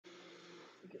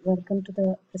Welcome to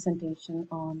the presentation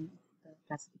on the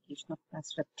classification of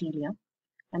class Reptilia.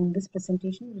 And in this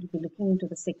presentation, we'll be looking into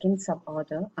the second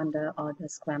suborder under order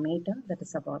Squamata, that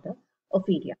is suborder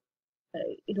Ophidia.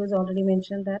 It was already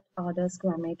mentioned that order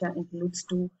Squamata includes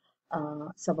two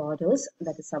suborders,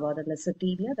 that is suborder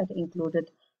Reptilia, that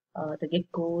included the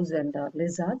geckos and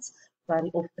lizards, while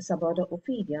suborder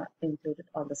Ophidia included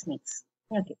all the snakes.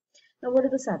 Okay. Now, what are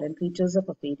the salient features of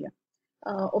Ophidia?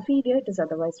 Ophidia, it is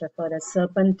otherwise referred as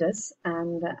serpentis,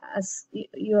 and as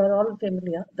you are all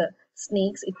familiar, the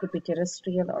snakes, it could be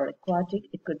terrestrial or aquatic,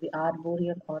 it could be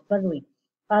arboreal or burrowing.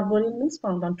 Arboreal means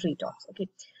found on treetops. Okay,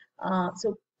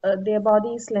 their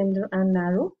body is slender and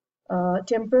narrow.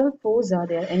 Temporal fossa,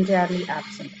 they are entirely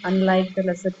absent. Unlike the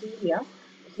Reptilia,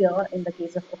 here in the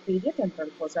case of Ophidia, temporal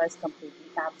fossa is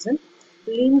completely absent.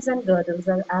 Limbs and girdles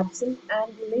are absent,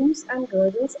 and limbs and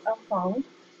girdles are found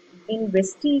in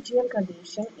vestigial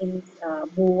condition in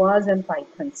boas and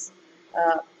pythons.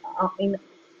 In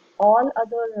all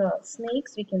other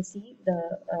snakes, we can see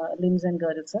the limbs and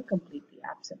girdles are completely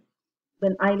absent.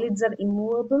 When eyelids are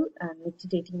immovable and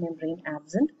nictitating membrane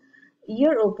absent,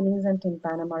 ear openings and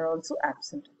tympanum are also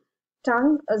absent.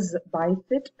 Tongue is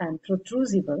bifid and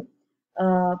protrusible.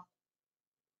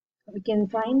 We can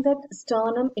find that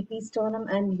sternum, episternum,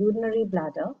 and urinary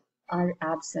bladder are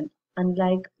absent.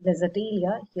 Unlike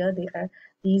Reptilia, here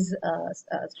these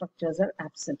structures are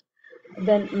absent.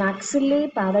 Then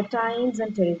maxillae, palatines,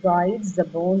 and pterygoids, the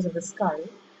bones of the skull,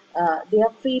 they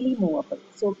are freely movable.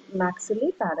 So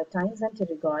maxillae, palatines, and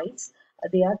pterygoids,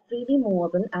 they are freely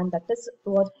movable, and that is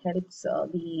what helps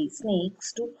the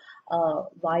snakes to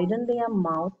widen their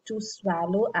mouth to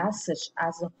swallow as such,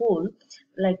 as a whole.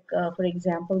 Like for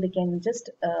example, they can just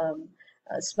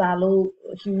swallow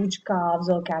huge calves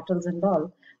or cattle and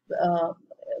all,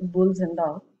 bulls and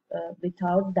all,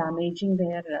 without damaging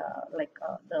their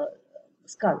the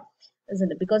skull,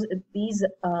 isn't it? Because these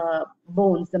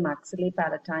bones, the maxillae,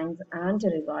 palatines, and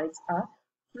pterygoids, are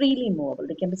freely movable.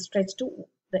 They can be stretched to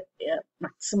the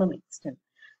maximum extent.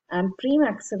 And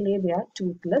premaxillae, they are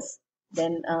toothless.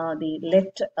 Then the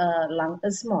left lung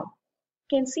is small.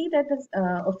 You can see that this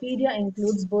Ophidia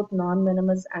includes both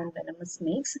non-venomous and venomous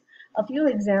snakes. A few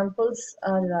examples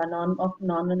of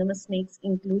non-venomous snakes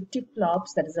include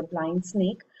Typhlops, that is a blind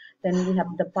snake. Then we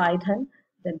have the python,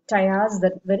 then Tyas,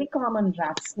 that very common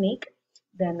rat snake,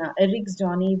 then Eryx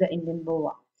johnny, the Indian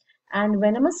boa. And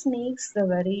venomous snakes, the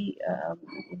very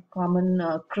common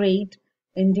crate,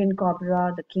 Indian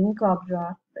cobra, the king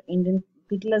cobra, the Indian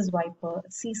pitiless viper,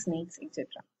 sea snakes, etc.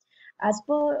 As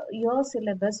per your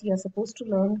syllabus, you are supposed to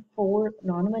learn 4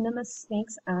 non-venomous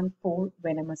snakes and 4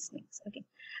 venomous snakes. Okay.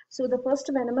 So the first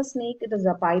venomous snake, it is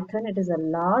a python. It is a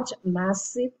large,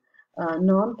 massive,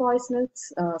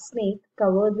 non-poisonous snake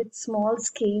covered with small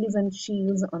scales and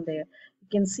shields on there. You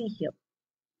can see here.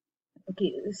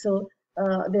 Okay, so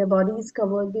their body is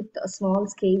covered with small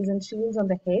scales and shields on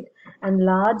the head and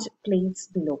large plates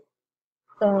below.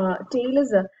 Tail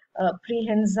is a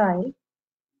prehensile.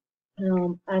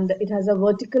 And it has a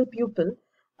vertical pupil.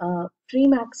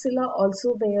 Premaxilla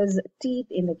also bears teeth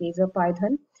in the case of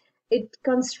python. It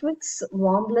constricts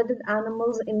warm-blooded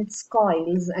animals in its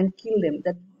coils and kill them.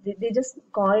 That they just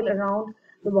coil around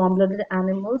the warm-blooded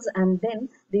animals and then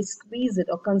they squeeze it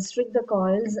or constrict the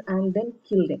coils and then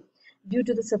kill them. Due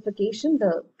to the suffocation,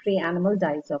 the prey animal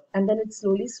dies off and then it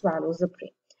slowly swallows the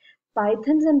prey.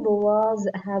 Pythons and boas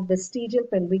have vestigial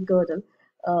pelvic girdle,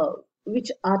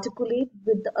 which articulate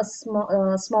with a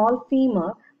small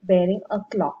femur bearing a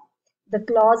claw. The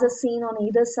claws are seen on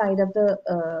either side of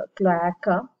the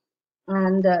cloaca,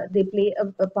 and they play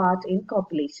a part in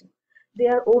copulation. They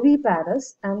are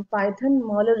oviparous, and python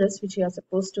molurus, which you are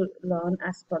supposed to learn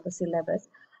as per the syllabus,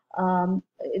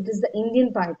 it is the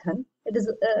Indian python.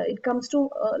 It comes to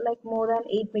like more than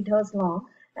 8 meters long,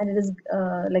 and it is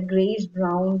like grayish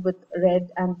brown with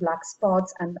red and black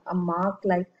spots and a mark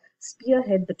like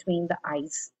spearhead between the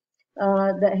eyes.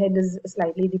 The head is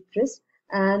slightly depressed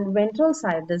and ventral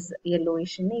side is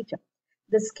yellowish in nature.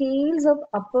 The scales of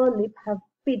upper lip have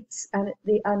pits and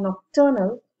they are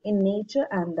nocturnal in nature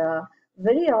and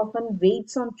very often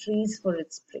waits on trees for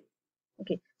its prey.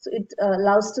 Okay, so it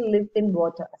loves to live in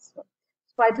water as well.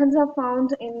 Pythons are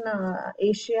found in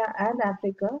Asia and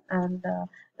Africa, and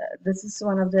this is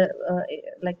one of the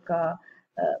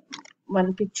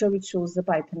one picture which shows the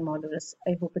python molurus.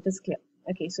 I hope it is clear.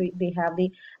 Okay, so they have the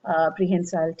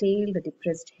prehensile tail, the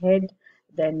depressed head,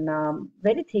 then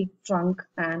very thick trunk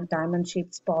and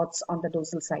diamond-shaped spots on the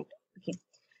dorsal side. Okay.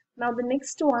 Now the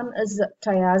next one is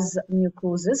Tyas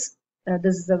mucosis.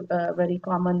 This is a very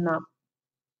common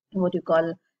what you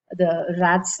call the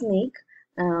rat snake,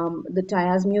 The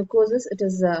Tyas mucosus, it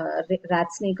is a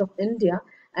rat snake of India,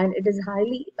 and it is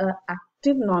highly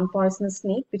active non-poisonous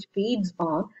snake which feeds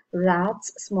on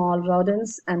rats, small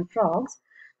rodents, and frogs.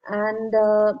 And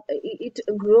it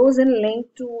grows in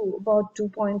length to about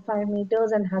 2.5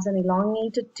 meters and has an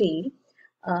elongated tail,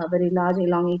 very large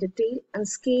elongated tail, and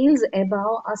scales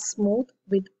above are smooth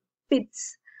with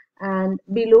pits, and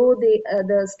below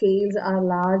the scales are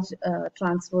large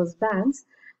transverse bands,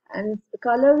 and the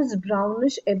color is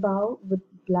brownish above with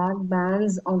black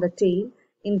bands on the tail.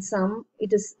 In some,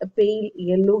 it is a pale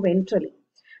yellow ventrally.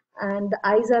 And the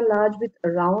eyes are large with a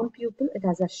round pupil. It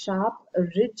has a sharp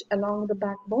ridge along the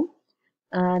backbone.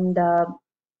 And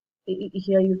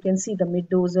here you can see the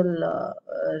mid-dorsal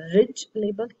ridge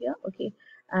label here. Okay.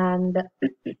 And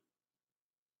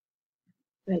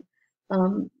right.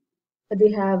 Um,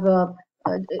 they have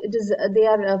they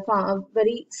are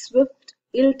very swift,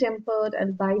 ill-tempered,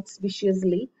 and bites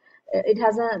viciously. It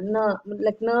has a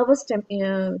like nervous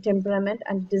temperament,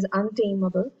 and it is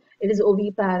untamable. It is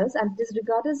oviparous, and it is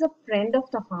regarded as a friend of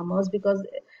the farmers because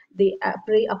they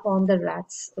prey upon the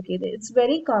rats. Okay, it's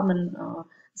very common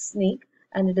snake,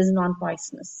 and it is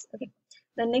non-poisonous. Okay,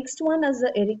 the next one is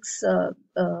the Eryx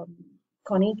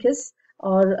conicus,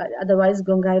 or otherwise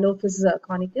Gongylophis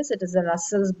conicus. It is a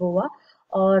Russell's boa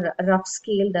or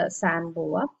rough-scaled sand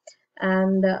boa,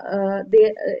 and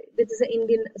it is an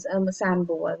Indian sand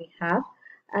boa we have,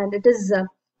 and it is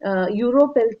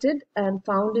Euro-pelted and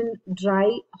found in dry,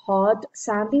 hot,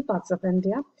 sandy parts of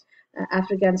India,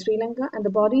 Africa, and Sri Lanka, and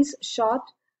the body is short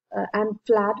and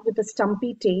flat with a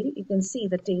stumpy tail. You can see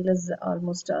the tail is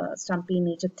almost stumpy in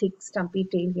nature, thick, stumpy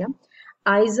tail here.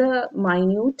 Eyes are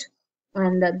minute,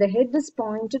 and the head is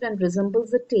pointed and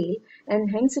resembles the tail, and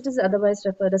hence it is otherwise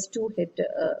referred as two-head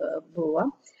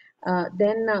boa.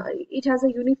 Then it has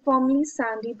a uniformly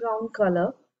sandy brown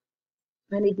color,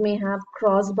 and it may have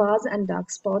crossbars and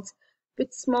dark spots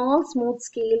with small smooth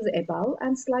scales above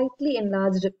and slightly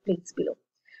enlarged plates below.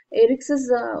 Eryx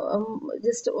is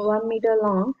just 1 meter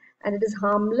long, and it is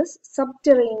harmless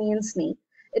subterranean snake.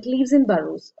 It lives in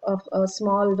burrows of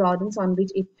small rodents on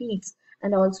which it feeds,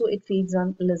 and also it feeds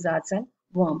on lizards and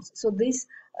worms. So these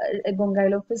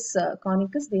Gongylophis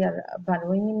conicus, they are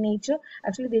burrowing in nature.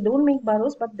 Actually, they don't make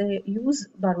burrows, but they use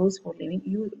burrows for living.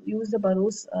 You use the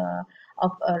burrows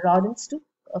of rodents to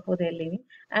for their living,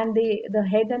 and the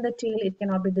head and the tail, it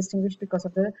cannot be distinguished because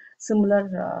of the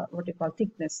similar what you call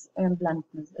thickness and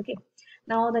bluntness. Okay,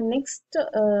 now the next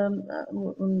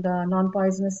the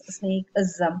non-poisonous snake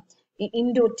is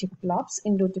Indotyphlops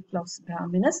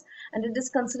brahminus, and it is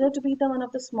considered to be the one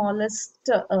of the smallest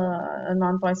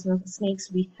non-poisonous snakes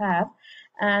we have.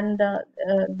 And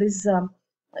this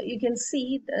you can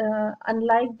see,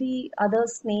 unlike the other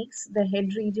snakes, the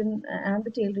head region and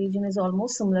the tail region is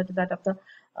almost similar to that of the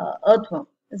earthworm,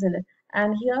 isn't it?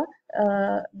 And here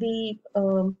the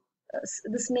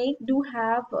snake do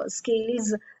have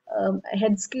scales,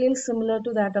 head scales similar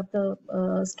to that of the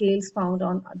scales found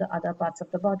on the other parts of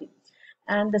the body,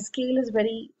 and the scale is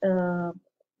very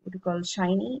what you call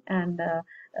shiny, and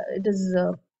it is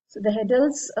so the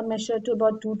headals measure to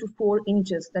about 2 to 4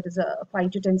 inches, that is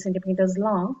 5 to 10 centimeters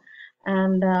long,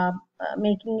 and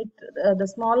making it the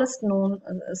smallest known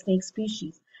snake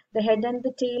species. The head and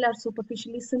the tail are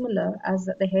superficially similar, as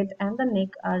the head and the neck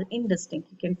are indistinct.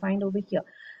 You can find over here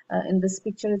in this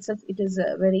picture itself, it is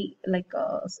very like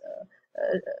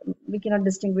we cannot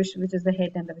distinguish which is the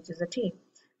head and which is the tail.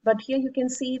 But here you can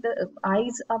see the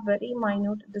eyes are very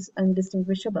minute,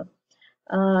 indistinguishable.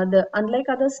 Unlike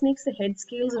other snakes, the head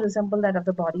scales resemble that of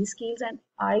the body scales, and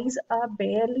eyes are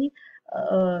barely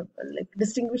like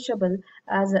distinguishable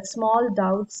as small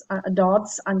dots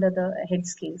under the head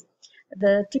scales.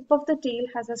 The tip of the tail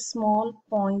has a small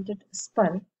pointed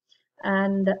spur,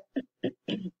 and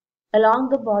along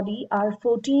the body are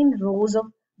 14 rows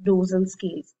of dorsal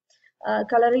scales.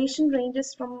 Coloration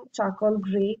ranges from charcoal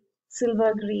gray,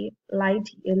 silver gray, light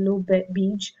yellow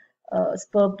beige,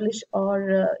 purplish,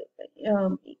 or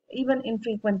even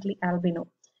infrequently albino.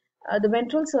 The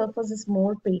ventral surface is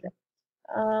more pale.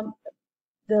 Um,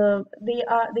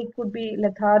 they could be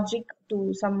lethargic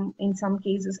to in some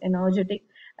cases energetic,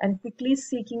 and quickly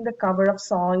seeking the cover of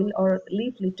soil or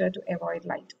leaf litter to avoid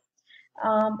light.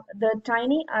 The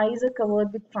tiny eyes are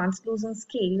covered with translucent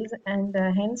scales, and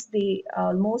hence they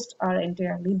almost are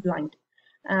entirely blind.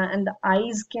 And the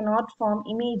eyes cannot form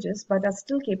images, but are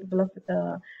still capable of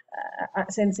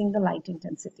sensing the light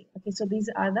intensity. Okay, so these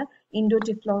are the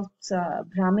Indotyphlops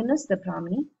brahminus, the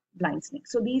Brahmini blind snake.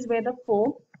 So these were the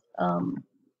four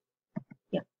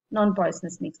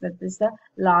non-poisonous snakes. That is the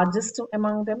largest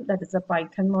among them, that is the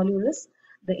Python molurus.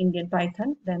 the Indian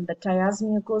python. Then the Tyas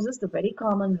mucosus, the very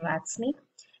common rat snake.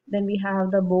 Then we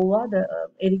have the boa, the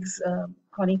Eryx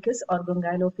conicus or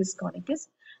Gongylophis conicus.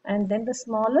 And then the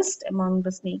smallest among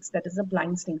the snakes, that is a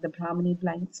blind snake, the Brahmini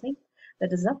blind snake,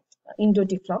 that is a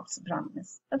Indotyphlops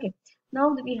brahminus. Okay, now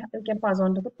we can pass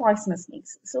on to the poisonous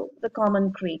snakes. So the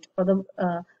common krait or the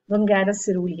Bungarus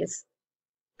ceruleus.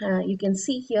 You can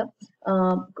see here,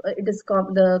 it is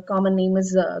the common name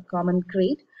is common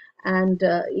krait, and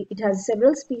it has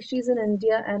several species in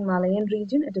India and Malayan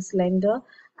region. It is slender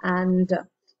and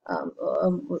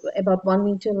about 1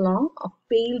 meter long, of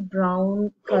pale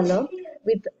brown color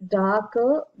with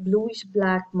darker bluish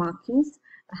black markings,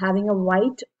 having a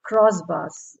white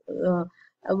crossbars.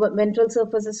 Ventral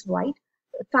surface is white.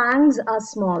 Fangs are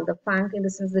small. The fang, in the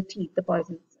sense the teeth, the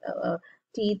poison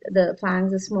teeth, the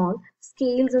fangs are small.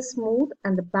 Scales are smooth,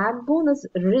 and the backbone is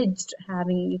ridged,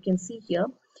 having, you can see here,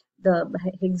 the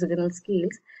hexagonal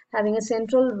scales, having a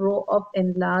central row of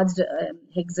enlarged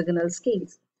hexagonal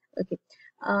scales. Okay.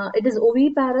 It is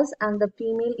oviparous, and the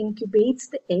female incubates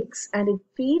the eggs, and it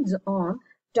feeds on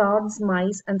toads,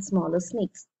 mice, and smaller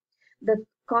snakes. The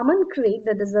common krait,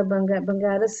 that is the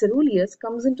Bungarus ceruleus,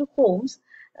 comes into homes.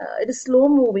 It is slow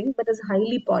moving but is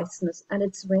highly poisonous, and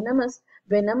its venom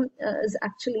is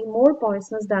actually more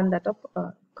poisonous than that of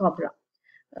cobra.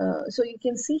 So you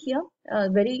can see here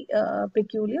very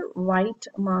peculiar white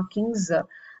markings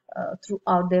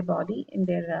throughout their body in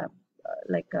their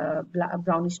like a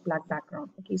brownish black background.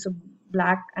 Okay, so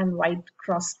black and white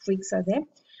cross streaks are there.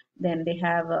 Then they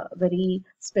have very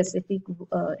specific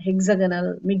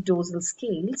hexagonal mid-dorsal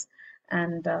scales,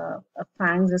 and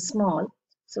fangs are small.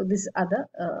 So this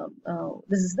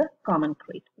is the common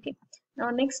krait. Okay. Now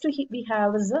next we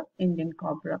have is the Indian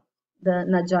cobra, the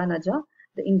Naja Naja,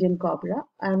 the Indian cobra,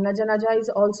 and Naja Naja is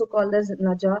also called as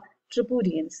Naja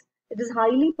tripudiens. It is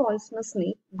highly poisonous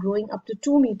snake, growing up to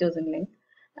 2 meters in length.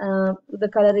 The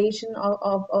coloration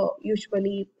of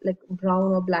usually like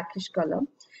brown or blackish color.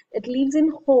 It lives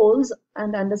in holes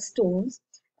and under stones,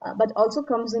 but also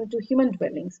comes into human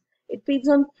dwellings. It feeds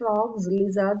on frogs,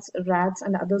 lizards, rats,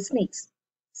 and other snakes.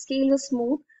 Scales are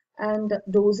smooth, and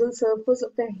dorsal surface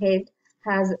of the head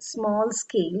has small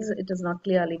scales. It is not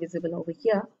clearly visible over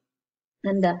here,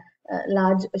 and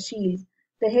large shields.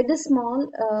 The head is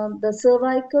small. The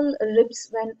cervical ribs,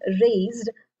 when raised,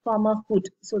 form a hood.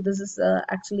 So this is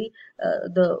actually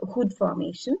the hood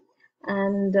formation,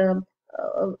 and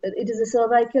it is the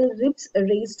cervical ribs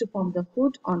raised to form the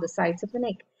hood on the sides of the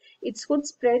neck. Its hood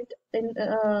spread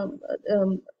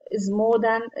is more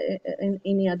than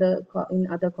in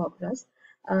other cobras.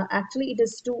 Actually, it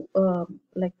is to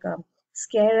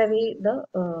scare away the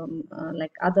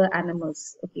like other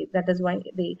animals. Okay, that is why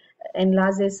they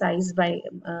enlarge their size by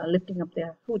lifting up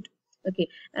their hood. Okay,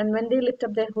 and when they lift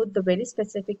up their hood, the very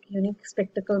specific unique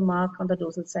spectacle mark on the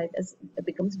dorsal side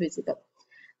becomes visible.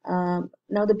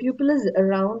 Now the pupil is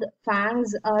round,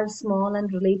 fangs are small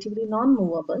and relatively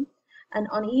non-movable, and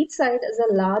on each side is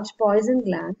a large poison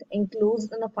gland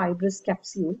enclosed in a fibrous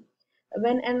capsule.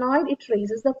 When annoyed, it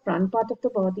raises the front part of the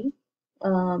body,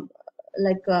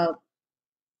 like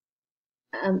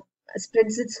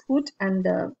spreads its hood and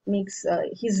makes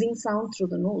hissing sound through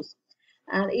the nose.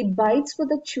 And it bites with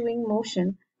a chewing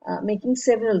motion, making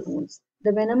several wounds.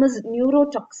 The venom is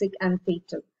neurotoxic and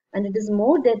fatal, and it is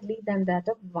more deadly than that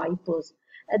of vipers.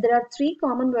 There are 3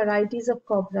 common varieties of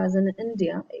cobras in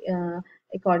India,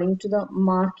 according to the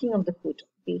marking of the hood.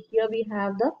 Okay, here we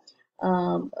have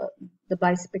the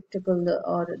bispectacle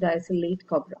or diacellate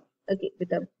cobra. Okay,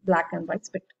 with a black and white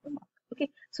spectacle mark. Okay,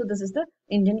 so this is the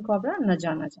Indian cobra,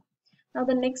 Naja Naja. Now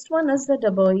the next one is the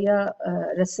Daboia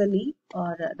reseli,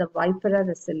 or the Vipera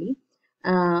reseli.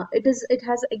 It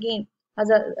has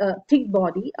a thick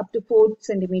body up to 4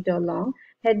 centimeter long.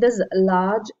 Head is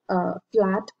large,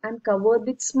 flat, and covered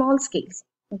with small scales.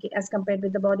 Okay, as compared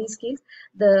with the body scales,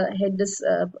 the head is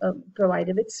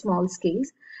provided with small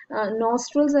scales.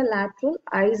 Nostrils are lateral,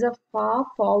 eyes are far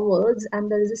forwards,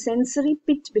 and there is a sensory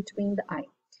pit between the eye.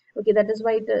 Okay, that is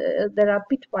why there are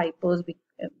pit vipers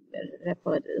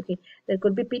referred. Okay, there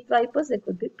could be pit vipers, there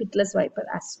could be pitless viper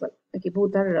as well. Okay,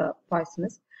 both are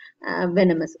poisonous,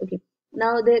 venomous. Okay,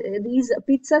 now these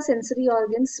pits are sensory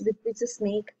organs with which a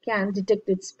snake can detect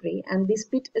its prey, and this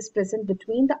pit is present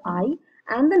between the eye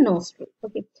and the nostril.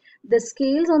 Okay, the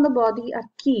scales on the body are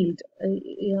keeled.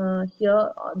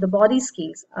 Here, the body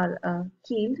scales are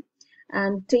keeled,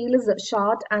 and tail is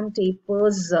short and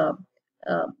tapers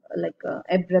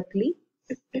abruptly.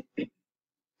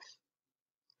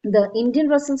 The Indian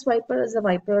Russell's viper is the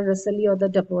Vipera reseli or the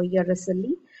Daboia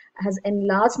reseli, has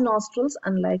enlarged nostrils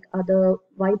unlike other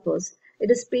vipers. It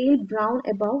is pale brown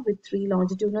above with three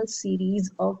longitudinal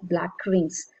series of black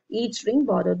rings, each ring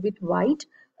bordered with white.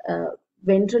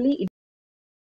 Ventrally,